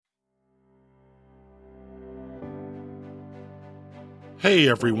Hey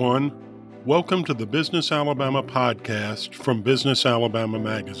everyone, welcome to the Business Alabama podcast from Business Alabama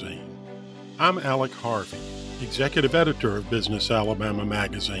Magazine. I'm Alec Harvey, Executive Editor of Business Alabama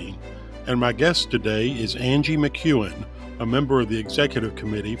Magazine, and my guest today is Angie McEwen, a member of the Executive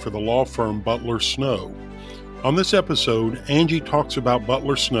Committee for the law firm Butler Snow. On this episode, Angie talks about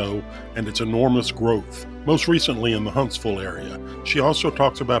Butler Snow and its enormous growth, most recently in the Huntsville area. She also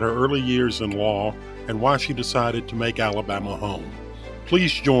talks about her early years in law and why she decided to make Alabama home.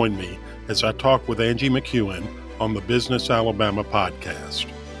 Please join me as I talk with Angie McEwen on the Business Alabama podcast.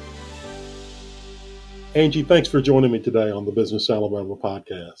 Angie, thanks for joining me today on the Business Alabama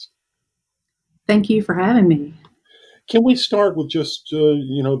podcast. Thank you for having me. Can we start with just,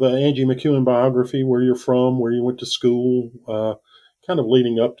 the Angie McEwen biography, where you're from, where you went to school, kind of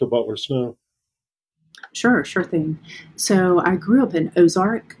leading up to Butler Snow? Sure thing. So I grew up in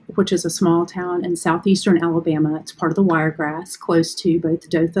Ozark, which is a small town in southeastern Alabama. It's part of the Wiregrass, close to both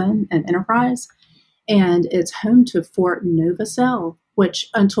Dothan and Enterprise. And it's home to Fort Novosel, which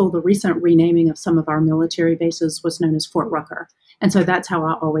until the recent renaming of some of our military bases was known as Fort Rucker. And so that's how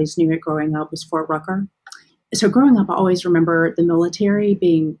I always knew it growing up, was Fort Rucker. So growing up, I always remember the military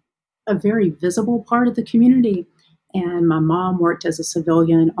being a very visible part of the community. And my mom worked as a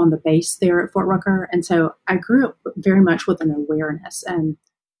civilian on the base there at Fort Rucker. And so I grew up very much with an awareness and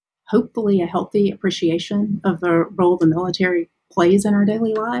hopefully a healthy appreciation of the role the military plays in our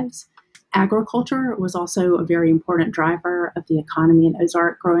daily lives. Agriculture was also a very important driver of the economy in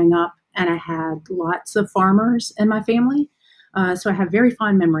Ozark growing up. And I had lots of farmers in my family. So I have very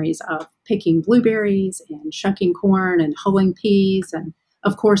fond memories of picking blueberries and shucking corn and hulling peas and,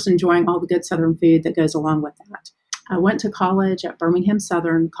 of course, enjoying all the good Southern food that goes along with that. I went to college at Birmingham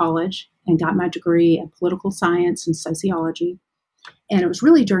Southern College and got my degree in political science and sociology. And it was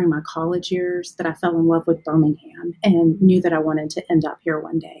really during my college years that I fell in love with Birmingham and knew that I wanted to end up here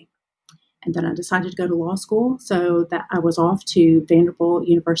one day. And then I decided to go to law school, so that I was off to Vanderbilt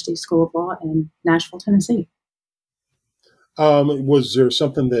University School of Law in Nashville, Tennessee. Was there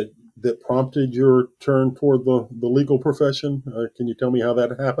something that prompted your turn toward the legal profession? Can you tell me how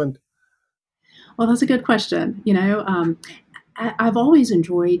that happened? Well, that's a good question. I've always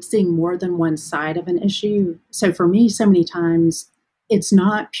enjoyed seeing more than one side of an issue. So for me, so many times, it's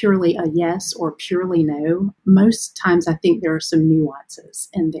not purely a yes or purely no. Most times I think there are some nuances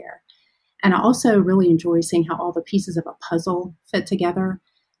in there. And I also really enjoy seeing how all the pieces of a puzzle fit together.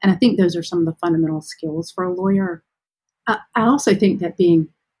 And I think those are some of the fundamental skills for a lawyer. I also think that being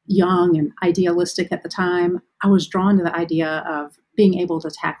young and idealistic at the time, I was drawn to the idea of being able to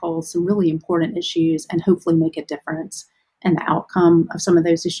tackle some really important issues and hopefully make a difference in the outcome of some of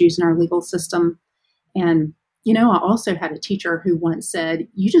those issues in our legal system. And, I also had a teacher who once said,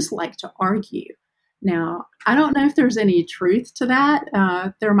 "You just like to argue." Now, I don't know if there's any truth to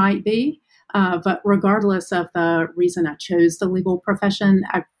that. There might be. But regardless of the reason I chose the legal profession,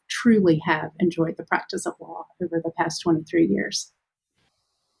 I truly have enjoyed the practice of law over the past 23 years.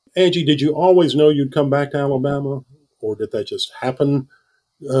 Angie, did you always know you'd come back to Alabama, or did that just happen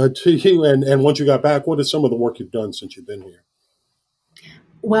to you? And once you got back, what is some of the work you've done since you've been here?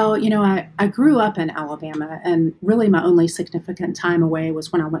 Well, I grew up in Alabama, and really my only significant time away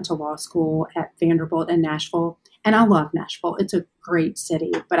was when I went to law school at Vanderbilt in Nashville. And I love Nashville. It's a great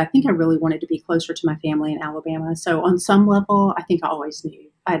city, but I think I really wanted to be closer to my family in Alabama. So on some level, I think I always knew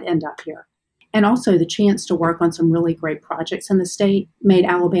I'd end up here. And also the chance to work on some really great projects in the state made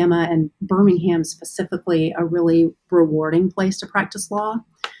Alabama and Birmingham specifically a really rewarding place to practice law.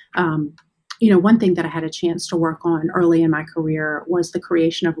 One thing that I had a chance to work on early in my career was the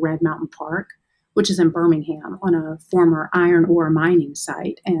creation of Red Mountain Park, which is in Birmingham on a former iron ore mining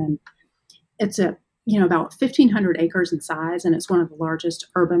site. And it's about 1,500 acres in size, and it's one of the largest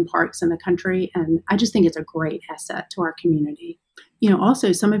urban parks in the country. And I just think it's a great asset to our community.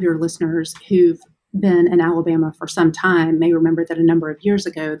 Also, some of your listeners who've been in Alabama for some time may remember that a number of years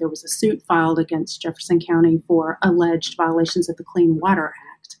ago, there was a suit filed against Jefferson County for alleged violations of the Clean Water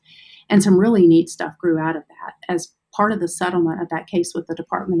Act. And some really neat stuff grew out of that. As part of the settlement of that case with the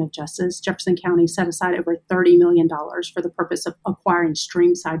Department of Justice, Jefferson County set aside over $30 million for the purpose of acquiring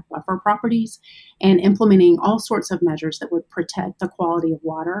streamside buffer properties and implementing all sorts of measures that would protect the quality of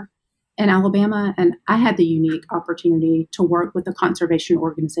water in Alabama. And I had the unique opportunity to work with a conservation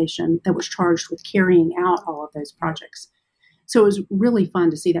organization that was charged with carrying out all of those projects. So it was really fun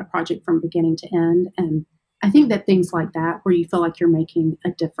to see that project from beginning to end. And I think that things like that, where you feel like you're making a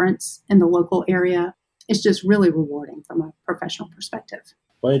difference in the local area, is just really rewarding from a professional perspective.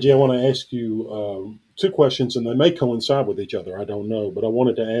 Well, Angie, I want to ask you two questions, and they may coincide with each other. I don't know. But I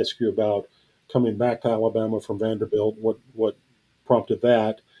wanted to ask you about coming back to Alabama from Vanderbilt. What prompted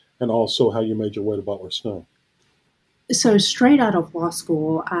that, and also how you made your way to Butler Snow. So straight out of law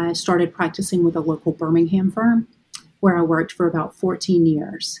school, I started practicing with a local Birmingham firm where I worked for about 14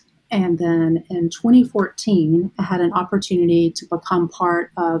 years. And then in 2014, I had an opportunity to become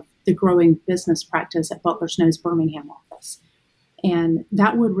part of the growing business practice at Butler Snow's Birmingham office. And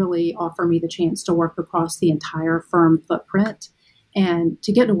that would really offer me the chance to work across the entire firm footprint and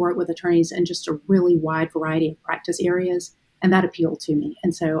to get to work with attorneys in just a really wide variety of practice areas. And that appealed to me.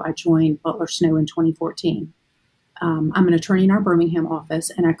 And so I joined Butler Snow in 2014. I'm an attorney in our Birmingham office,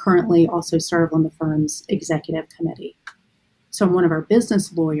 and I currently also serve on the firm's executive committee. So I'm one of our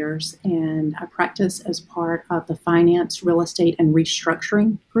business lawyers, and I practice as part of the finance, real estate, and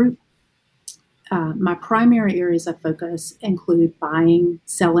restructuring group. My primary areas of focus include buying,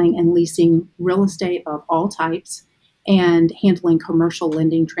 selling, and leasing real estate of all types and handling commercial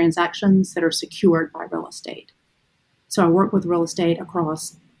lending transactions that are secured by real estate. So I work with real estate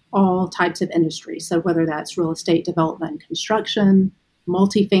across all types of industries. So whether that's real estate development and construction,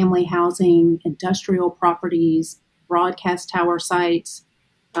 multifamily housing, industrial properties, broadcast tower sites,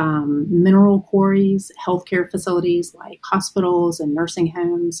 mineral quarries, healthcare facilities like hospitals and nursing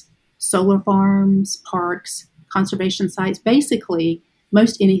homes, solar farms, parks, conservation sites. Basically,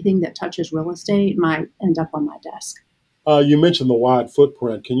 most anything that touches real estate might end up on my desk. You mentioned the wide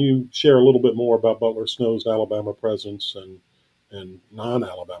footprint. Can you share a little bit more about Butler Snow's Alabama presence and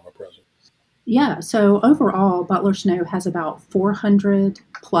non-Alabama presence? Yeah, so overall, Butler Snow has about 400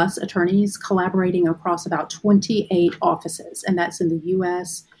 plus attorneys collaborating across about 28 offices, and that's in the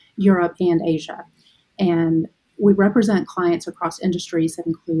US, Europe, and Asia. And we represent clients across industries that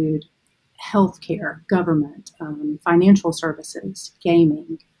include healthcare, government, financial services,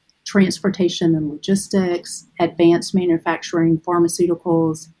 gaming, transportation and logistics, advanced manufacturing,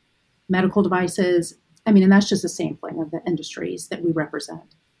 pharmaceuticals, medical devices. And that's just a sampling of the industries that we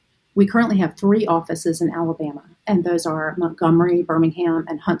represent. We currently have 3 offices in Alabama, and those are Montgomery, Birmingham,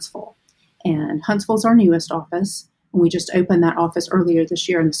 and Huntsville. And Huntsville's our newest office, and we just opened that office earlier this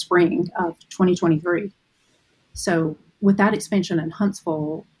year in the spring of 2023. So with that expansion in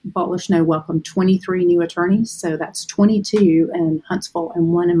Huntsville, Butler Snow welcomed 23 new attorneys, so that's 22 in Huntsville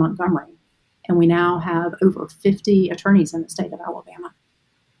and 1 in Montgomery. And we now have over 50 attorneys in the state of Alabama.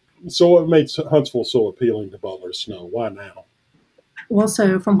 So what made Huntsville so appealing to Butler Snow? Why now? Well,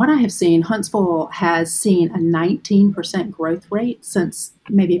 so from what I have seen, Huntsville has seen a 19% growth rate since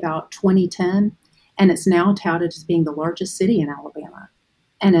maybe about 2010, and it's now touted as being the largest city in Alabama.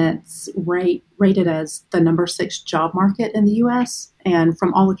 And it's rated as the number 6 job market in the U.S. And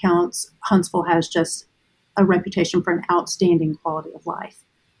from all accounts, Huntsville has just a reputation for an outstanding quality of life.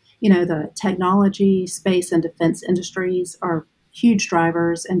 The technology, space, and defense industries are huge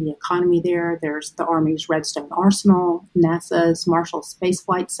drivers in the economy there. There's the Army's Redstone Arsenal, NASA's Marshall Space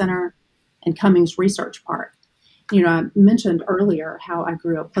Flight Center, and Cummings Research Park. I mentioned earlier how I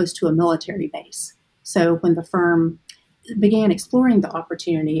grew up close to a military base. So when the firm began exploring the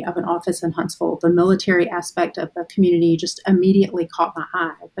opportunity of an office in Huntsville, the military aspect of the community just immediately caught my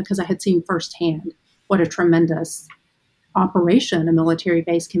eye because I had seen firsthand what a tremendous operation a military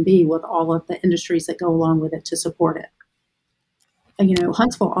base can be with all of the industries that go along with it to support it.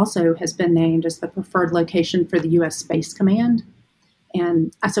 Huntsville also has been named as the preferred location for the U.S. Space Command.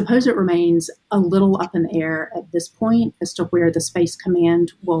 And I suppose it remains a little up in the air at this point as to where the Space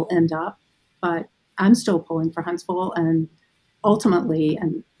Command will end up. But I'm still pulling for Huntsville. And ultimately,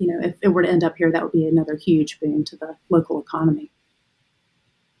 if it were to end up here, that would be another huge boon to the local economy.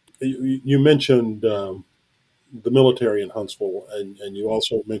 You mentioned the military in Huntsville, and you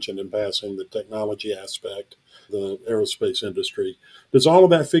also mentioned in passing the technology aspect, the aerospace industry. Does all of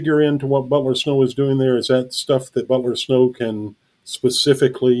that figure into what Butler Snow is doing there? Is that stuff that Butler Snow can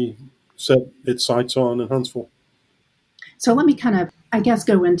specifically set its sights on in Huntsville? So let me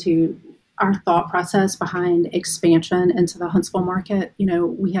go into our thought process behind expansion into the Huntsville market.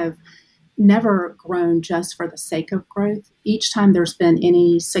 We have never grown just for the sake of growth. Each time there's been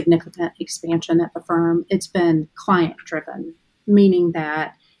any significant expansion at the firm, it's been client-driven, meaning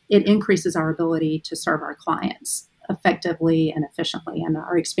that it increases our ability to serve our clients effectively and efficiently. And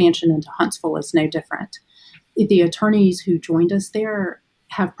our expansion into Huntsville is no different. The attorneys who joined us there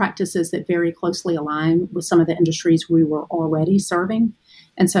have practices that very closely align with some of the industries we were already serving.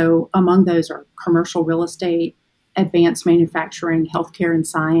 And so among those are commercial real estate, advanced manufacturing, healthcare and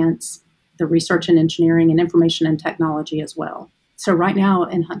science, the research and engineering, and information and technology as well. So right now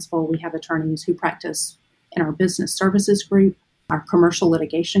in Huntsville, we have attorneys who practice in our business services group, our commercial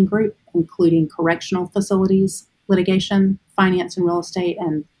litigation group, including correctional facilities litigation, finance and real estate,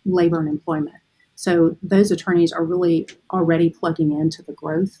 and labor and employment. So those attorneys are really already plugging into the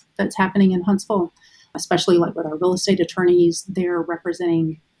growth that's happening in Huntsville, especially like with our real estate attorneys. They're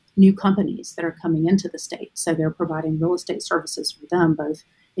representing new companies that are coming into the state. So they're providing real estate services for them, both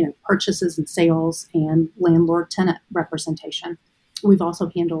purchases and sales and landlord-tenant representation. We've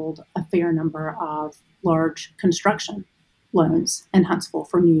also handled a fair number of large construction loans in Huntsville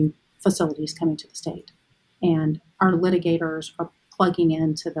for new facilities coming to the state. And our litigators are plugging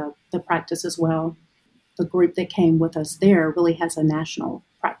into the practice as well. The group that came with us there really has a national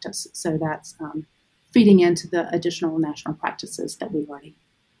practice. So that's feeding into the additional national practices that we already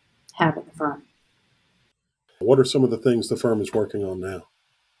have at the firm. What are some of the things the firm is working on now?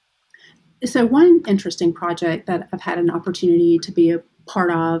 So one interesting project that I've had an opportunity to be a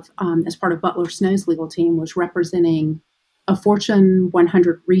part of as part of Butler Snow's legal team was representing a Fortune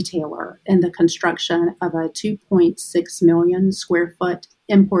 100 retailer in the construction of a 2.6 million square foot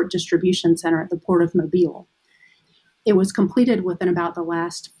import distribution center at the Port of Mobile. It was completed within about the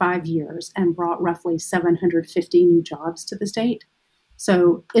last 5 years and brought roughly 750 new jobs to the state.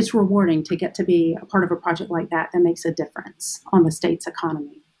 So it's rewarding to get to be a part of a project like that makes a difference on the state's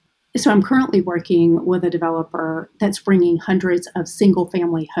economy. So I'm currently working with a developer that's bringing hundreds of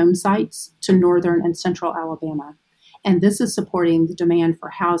single-family home sites to northern and central Alabama. And this is supporting the demand for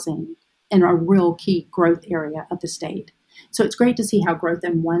housing in a real key growth area of the state. So it's great to see how growth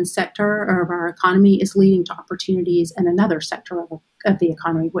in one sector of our economy is leading to opportunities in another sector of the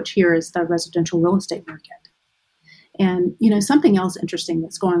economy, which here is the residential real estate market. And, something else interesting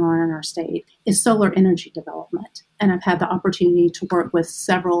that's going on in our state is solar energy development. And I've had the opportunity to work with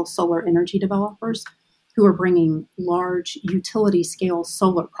several solar energy developers who are bringing large utility scale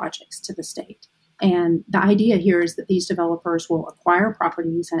solar projects to the state. And the idea here is that these developers will acquire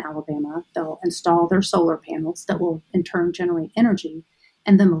properties in Alabama, they'll install their solar panels that will in turn generate energy,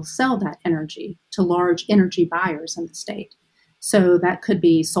 and then they'll sell that energy to large energy buyers in the state. So that could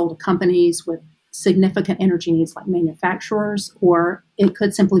be sold to companies with significant energy needs like manufacturers, or it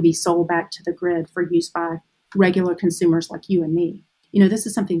could simply be sold back to the grid for use by regular consumers like you and me. This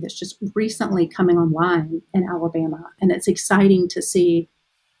is something that's just recently coming online in Alabama, and it's exciting to see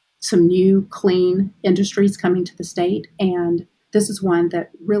some new clean industries coming to the state. And this is one that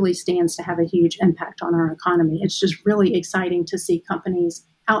really stands to have a huge impact on our economy. It's just really exciting to see companies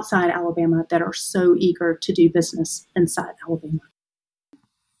outside Alabama that are so eager to do business inside Alabama.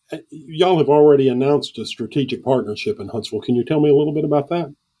 Y'all have already announced a strategic partnership in Huntsville. Can you tell me a little bit about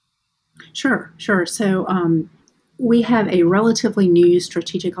that? Sure. So we have a relatively new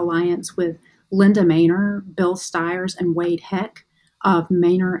strategic alliance with Linda Maynor, Bill Stiers, and Wade Heck of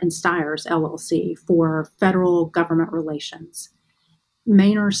Maynor and Stiers, LLC, for federal government relations.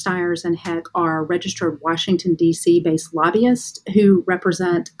 Maynor, Stiers, and Heck are registered Washington, D.C. based lobbyists who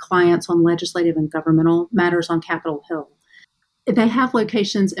represent clients on legislative and governmental matters on Capitol Hill. They have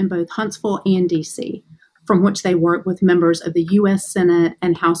locations in both Huntsville and D.C., from which they work with members of the U.S. Senate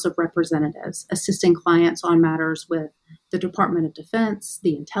and House of Representatives, assisting clients on matters with the Department of Defense,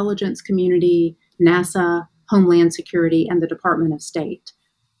 the intelligence community, NASA, Homeland Security, and the Department of State.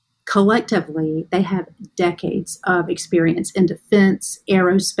 Collectively, they have decades of experience in defense,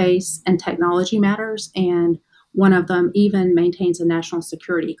 aerospace, and technology matters, and one of them even maintains a national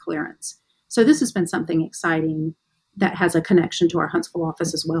security clearance. So this has been something exciting that has a connection to our Huntsville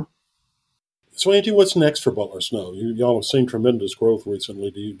office as well. So, Angie, what's next for Butler Snow? Y'all have seen tremendous growth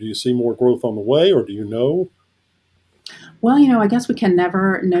recently. Do you see more growth on the way, or do you know? Well, I guess we can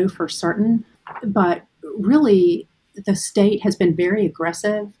never know for certain, but really the state has been very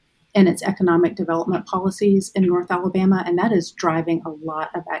aggressive in its economic development policies in North Alabama, and that is driving a lot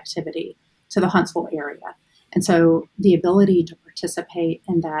of activity to the Huntsville area. And so the ability to participate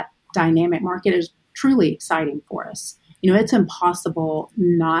in that dynamic market is truly exciting for us. It's impossible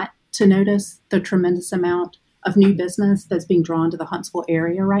not to notice the tremendous amount of new business that's being drawn to the Huntsville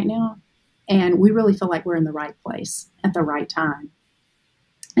area right now. And we really feel like we're in the right place at the right time.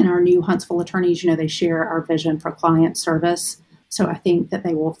 And our new Huntsville attorneys, they share our vision for client service. So I think that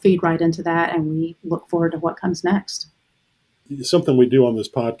they will feed right into that, and we look forward to what comes next. Something we do on this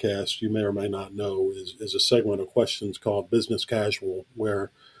podcast, you may or may not know, is a segment of questions called Business Casual,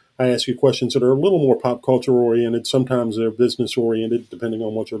 where I ask you questions that are a little more pop culture oriented. Sometimes they're business oriented, depending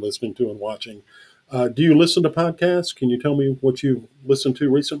on what you're listening to and watching. Do you listen to podcasts? Can you tell me what you've listened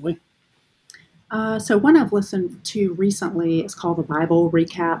to recently? So one I've listened to recently is called The Bible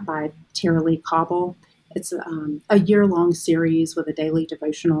Recap by Tara Lee Cobble. It's a year-long series with a daily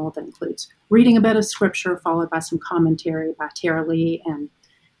devotional that includes reading a bit of scripture followed by some commentary by Tara Lee. And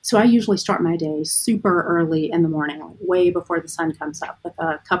So I usually start my day super early in the morning, like way before the sun comes up, with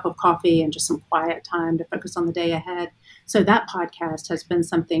a cup of coffee and just some quiet time to focus on the day ahead. So that podcast has been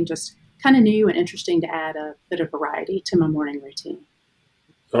something just kind of new and interesting to add a bit of variety to my morning routine.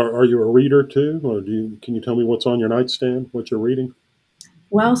 Are you a reader too, or can you tell me what's on your nightstand, what you're reading?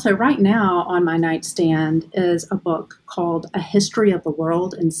 Well, so right now on my nightstand is a book called A History of the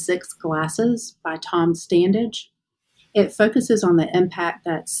World in Six Glasses by Tom Standage. It focuses on the impact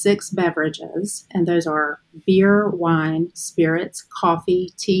that six beverages, and those are beer, wine, spirits,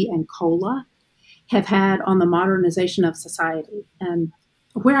 coffee, tea, and cola, have had on the modernization of society. And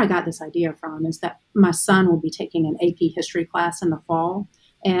where I got this idea from is that my son will be taking an AP history class in the fall.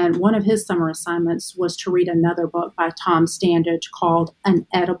 And one of his summer assignments was to read another book by Tom Standage called An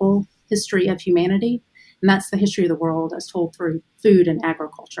Edible History of Humanity. And that's the history of the world as told through food and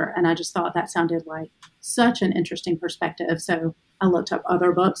agriculture. And I just thought that sounded like such an interesting perspective. So I looked up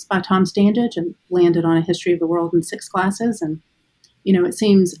other books by Tom Standage and landed on A History of the World in Six Glasses. And, it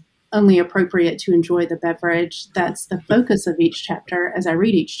seems only appropriate to enjoy the beverage that's the focus of each chapter as I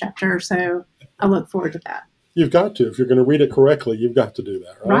read each chapter. So I look forward to that. You've got to. If you're going to read it correctly, you've got to do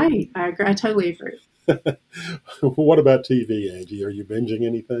that, right? Right. I agree. I totally agree. What about TV, Angie? Are you binging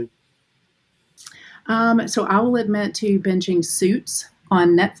anything? So I will admit to binging Suits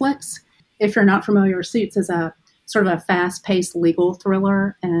on Netflix. If you're not familiar with Suits, is a sort of a fast-paced legal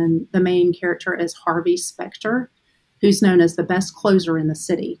thriller, and the main character is Harvey Specter, who's known as the best closer in the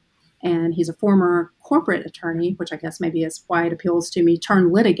city. And he's a former corporate attorney, which I guess maybe is why it appeals to me,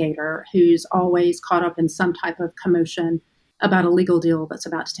 turned litigator, who's always caught up in some type of commotion about a legal deal that's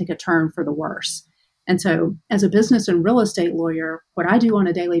about to take a turn for the worse. And so as a business and real estate lawyer, what I do on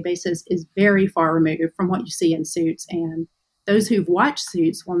a daily basis is very far removed from what you see in Suits. And those who've watched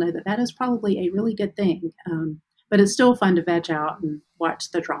Suits will know that that is probably a really good thing. But it's still fun to veg out and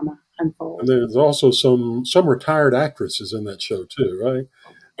watch the drama unfold. And there's also some retired actresses in that show too, right?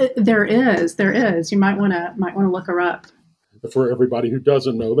 There is. You might want to look her up. For everybody who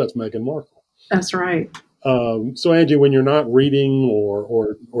doesn't know, that's Meghan Markle. That's right. So Angie, when you're not reading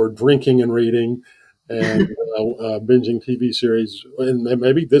or drinking and reading and binging TV series, and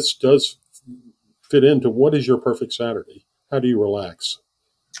maybe this does fit into what is your perfect Saturday? How do you relax?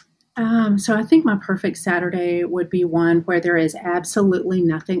 So I think my perfect Saturday would be one where there is absolutely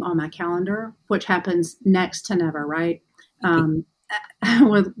nothing on my calendar, which happens next to never, right? I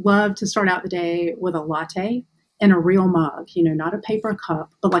would love to start out the day with a latte in a real mug, not a paper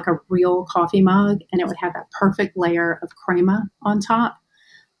cup, but like a real coffee mug. And it would have that perfect layer of crema on top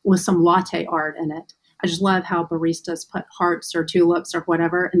with some latte art in it. I just love how baristas put hearts or tulips or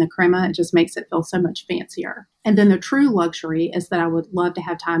whatever in the crema. It just makes it feel so much fancier. And then the true luxury is that I would love to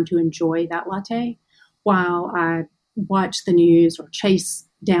have time to enjoy that latte while I watch the news or chase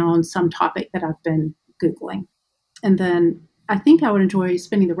down some topic that I've been Googling. And then I think I would enjoy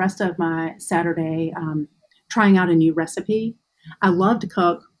spending the rest of my Saturday trying out a new recipe. I love to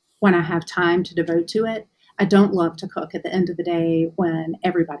cook when I have time to devote to it. I don't love to cook at the end of the day when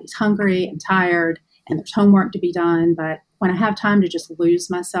everybody's hungry and tired and there's homework to be done. But when I have time to just lose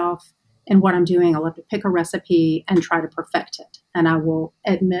myself in what I'm doing, I love to pick a recipe and try to perfect it. And I will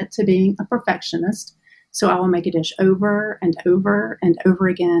admit to being a perfectionist. So I will make a dish over and over and over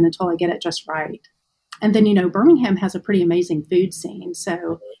again until I get it just right. And then, Birmingham has a pretty amazing food scene.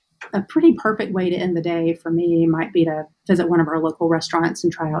 So a pretty perfect way to end the day for me might be to visit one of our local restaurants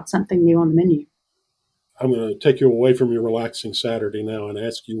and try out something new on the menu. I'm going to take you away from your relaxing Saturday now and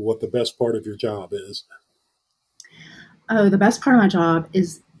ask you what the best part of your job is. Oh, the best part of my job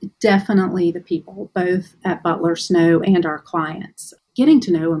is definitely the people, both at Butler Snow and our clients. Getting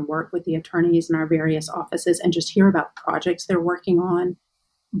to know and work with the attorneys in our various offices and just hear about the projects they're working on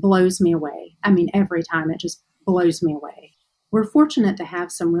blows me away. I mean, every time it just blows me away. We're fortunate to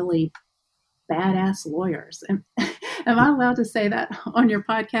have some really badass lawyers. Am I allowed to say that on your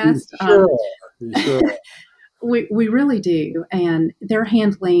podcast? You sure are. We really do. And they're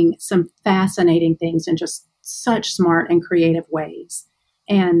handling some fascinating things in just such smart and creative ways.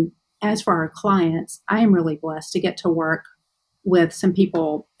 And as for our clients, I am really blessed to get to work with some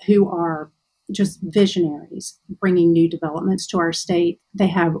people who are just visionaries, bringing new developments to our state. They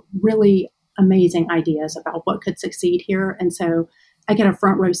have really amazing ideas about what could succeed here. And so I get a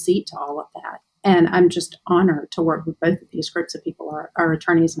front row seat to all of that. And I'm just honored to work with both of these groups of people, our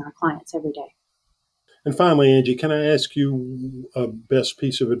attorneys and our clients every day. And finally, Angie, can I ask you a best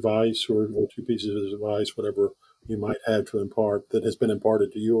piece of advice or two pieces of advice, whatever you might have to impart that has been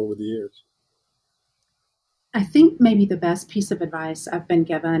imparted to you over the years? I think maybe the best piece of advice I've been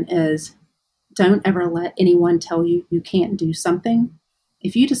given is don't ever let anyone tell you you can't do something.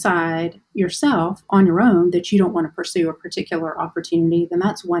 If you decide yourself on your own that you don't want to pursue a particular opportunity, then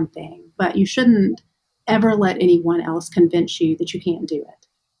that's one thing. But you shouldn't ever let anyone else convince you that you can't do it.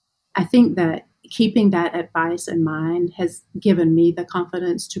 I think that keeping that advice in mind has given me the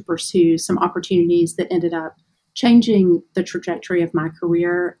confidence to pursue some opportunities that ended up changing the trajectory of my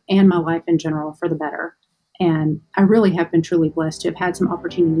career and my life in general for the better. And I really have been truly blessed to have had some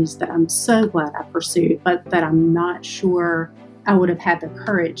opportunities that I'm so glad I pursued, but that I'm not sure I would have had the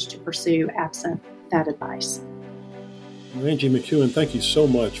courage to pursue absent that advice. Angie McEwen, thank you so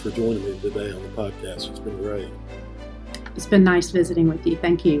much for joining me today on the podcast. It's been great. It's been nice visiting with you.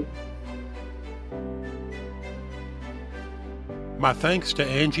 Thank you. My thanks to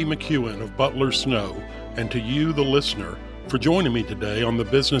Angie McEwen of Butler Snow and to you, the listener, for joining me today on the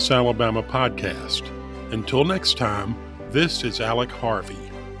Business Alabama podcast. Until next time, this is Alec Harvey.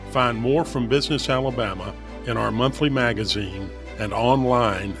 Find more from Business Alabama in our monthly magazine and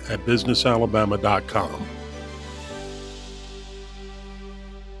online at businessalabama.com.